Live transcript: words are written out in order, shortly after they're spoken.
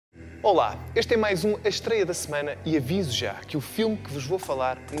Olá, este é mais um Estreia da Semana e aviso já que o filme que vos vou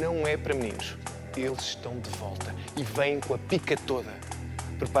falar não é para meninos. Eles estão de volta e vêm com a pica toda.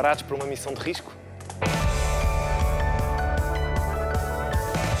 Preparados para uma missão de risco?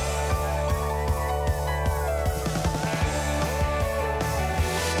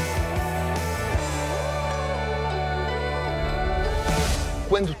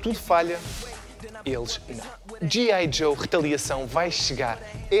 Quando tudo falha, eles não. G.I. Joe Retaliação vai chegar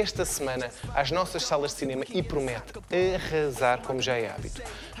esta semana às nossas salas de cinema e promete arrasar como já é hábito.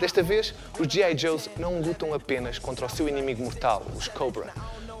 Desta vez, os G.I. Joes não lutam apenas contra o seu inimigo mortal, os Cobra,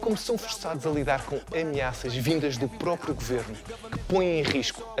 como são forçados a lidar com ameaças vindas do próprio governo que põem em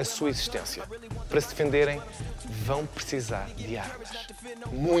risco a sua existência. Para se defenderem, vão precisar de armas.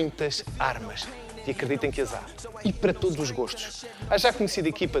 Muitas armas. E acreditem que as há. E para todos os gostos. A já conhecida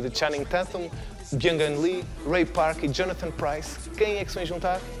equipa de Channing Tatum, Byung-Gun Lee, Ray Park e Jonathan Pryce, quem é que se vem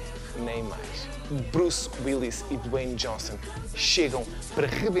juntar? Nem mais. Bruce Willis e Dwayne Johnson chegam para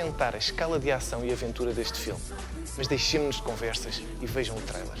rebentar a escala de ação e aventura deste filme. Mas deixemos-nos de conversas e vejam o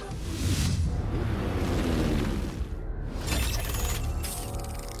trailer.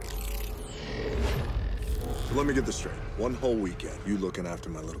 Let me get this straight. One whole weekend, you looking after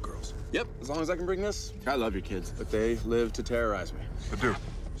my little girls. Yep, as long as I can bring this. I love your kids, but they live to terrorize me. I do.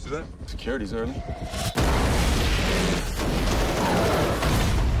 See that? Security's early.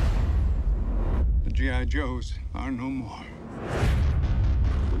 The G.I. Joes are no more.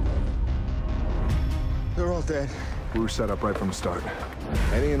 They're all dead. We were set up right from the start.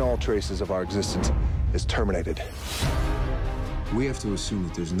 Any and all traces of our existence is terminated. We have to assume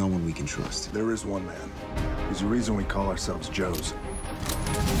that there's no one we can trust. There is one man. He's the reason we call ourselves Joes.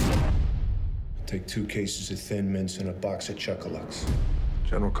 Take 2 cases of Thin Mints and a box of Chuckalucks.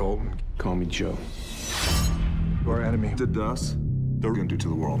 General Colton, Call me Joe. our enemy did to us, they're gonna do to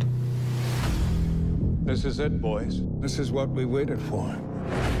the world. This is it, boys. This is what we waited for.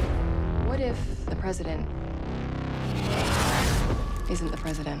 What if the president isn't the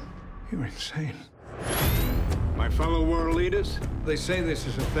president? You're insane. My fellow world leaders, they say this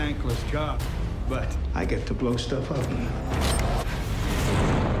is a thankless job, but I get to blow stuff up.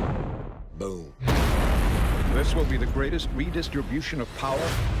 Boom. This will be the greatest redistribution of power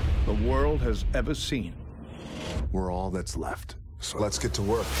the world has ever seen. We're all that's left. So let's get to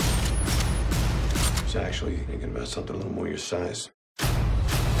work. I was actually thinking about something a little more your size.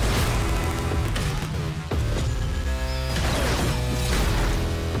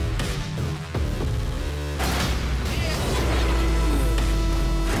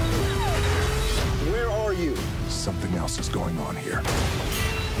 Where are you? Something else is going on here.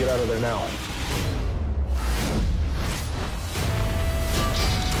 Get out of there now.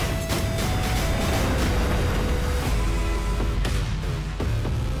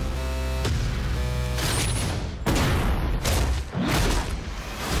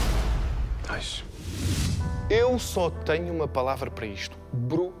 Nice. Eu só tenho uma palavra para isto: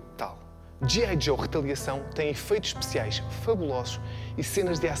 brutal. G.I. Joe Retaliação tem efeitos especiais fabulosos e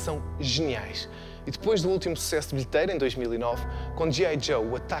cenas de ação geniais. E depois do último sucesso de bilheteira, em 2009, com G.I. Joe,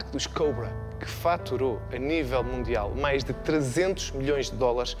 o ataque dos Cobra, que faturou a nível mundial mais de 300 milhões de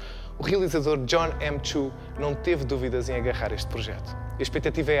dólares, o realizador John M. Chu não teve dúvidas em agarrar este projeto. A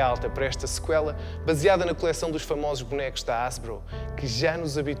expectativa é alta para esta sequela, baseada na coleção dos famosos bonecos da Hasbro, que já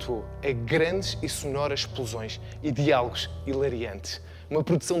nos habituou a grandes e sonoras explosões e diálogos hilariantes. Uma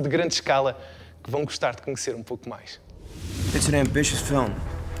produção de grande escala que vão gostar de conhecer um pouco mais. It's an ambitious film,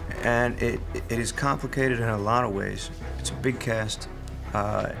 and it is complicated in a lot of ways. It's a big cast.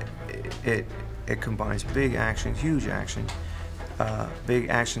 It combines big action, huge action, big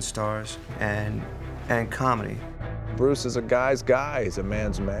action stars, and comedy. Bruce is a guy's guy. He's a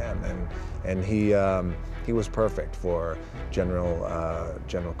man's man, and he was perfect for General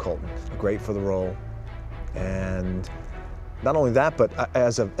Colton. Great for the role, and not only that, but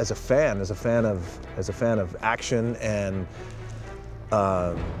as a fan of action and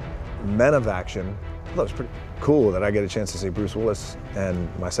men of action, I thought it was pretty cool that I get a chance to see Bruce Willis and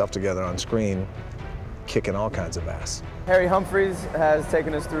myself together on screen, kicking all kinds of ass. Harry Humphreys has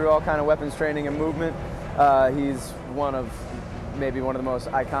taken us through all kind of weapons training and movement. He's maybe one of the most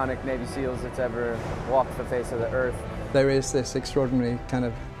iconic Navy SEALs that's ever walked the face of the earth. There is this extraordinary kind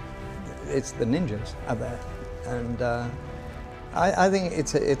of, it's the ninjas out there, and I think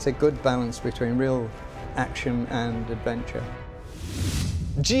it's a good balance between real action and adventure.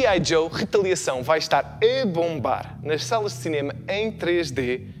 G.I. Joe Retaliação vai estar a bombar nas salas de cinema em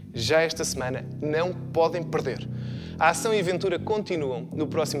 3D já esta semana. Não podem perder. A ação e aventura continuam no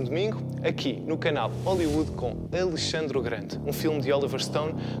próximo domingo, aqui no canal Hollywood com Alexandre o Grande, um filme de Oliver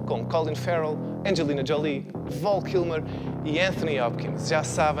Stone com Colin Farrell, Angelina Jolie, Val Kilmer e Anthony Hopkins. Já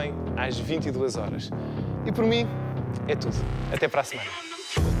sabem, às 22 horas. E por mim, é tudo. Até para a semana.